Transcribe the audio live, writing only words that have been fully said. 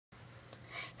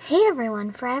Hey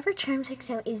everyone,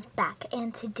 Forevercharmsxo is back,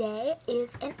 and today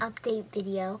is an update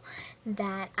video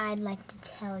that I'd like to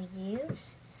tell you.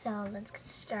 So let's get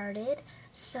started.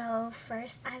 So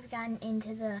first, I've gotten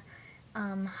into the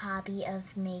hobby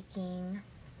of making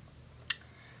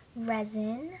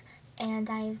resin, and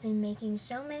I've been making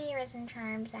so many resin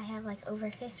charms. I have like over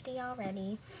 50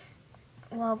 already.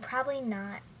 Well, probably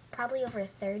not. Probably over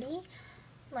 30.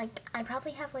 I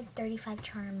probably have like 35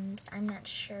 charms. I'm not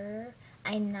sure.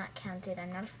 I'm not counted.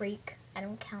 I'm not a freak. I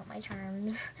don't count my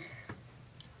charms.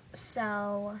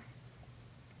 So,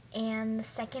 and the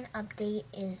second update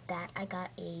is that I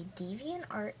got a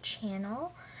DeviantArt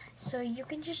channel. So you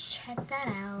can just check that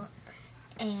out.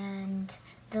 And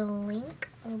the link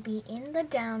will be in the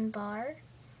down bar.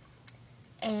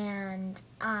 And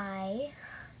I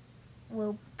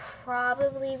will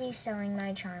probably be selling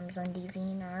my charms on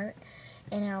DeviantArt.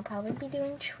 And I'll probably be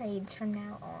doing trades from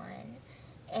now on.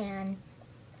 And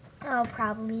I'll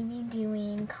probably be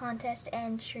doing contest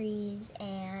entries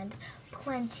and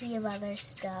plenty of other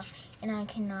stuff. And I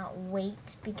cannot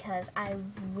wait because I've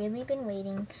really been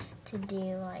waiting to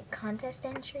do like contest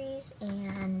entries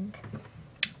and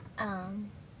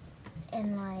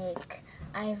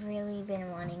I've really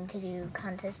been wanting to do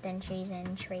contest entries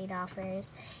and trade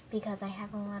offers because I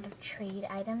have a lot of trade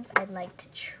items I'd like to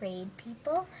trade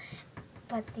people.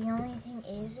 But the only thing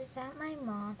is that my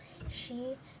mom,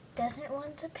 she doesn't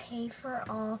want to pay for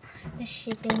all the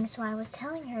shipping, so I was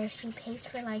telling her if she pays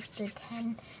for like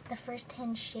the first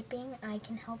 10 shipping, I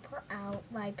can help her out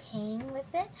by paying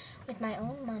with it with my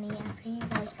own money after you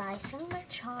guys buy some of my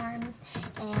charms,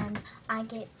 and I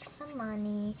get some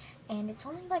money, and it's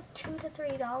only like $2 to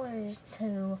 $3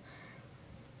 to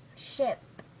ship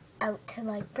out to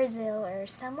like Brazil or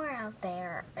somewhere out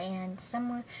there, and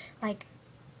somewhere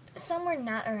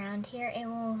not around here. It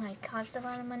will like cost a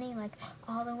lot of money, like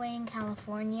all the way in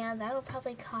California. That'll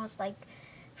probably cost like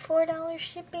 $4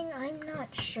 shipping, I'm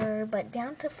not sure, but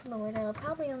down to Florida it'll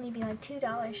probably only be like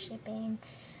 $2 shipping.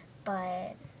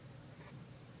 But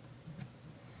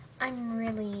I'm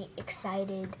really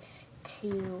excited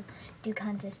to do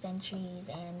contest entries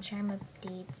and charm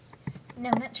updates. No,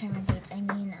 not charm updates, I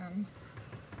mean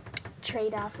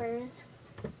trade offers.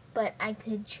 But I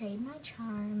could trade my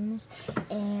charms,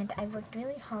 and I worked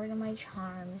really hard on my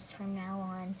charms from now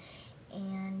on.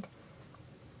 And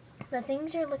the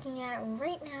things you're looking at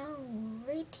right now,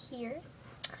 right here,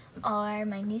 are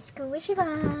my new squishy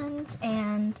buns,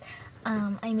 and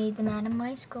I made them out of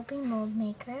my Sculpting Mold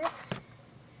Maker.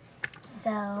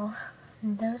 So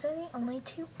those are the only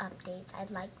two updates I'd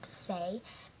like to say,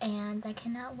 and I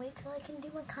cannot wait till I can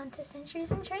do my contest entries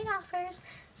and trade offers.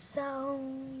 So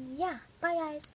yeah, bye guys.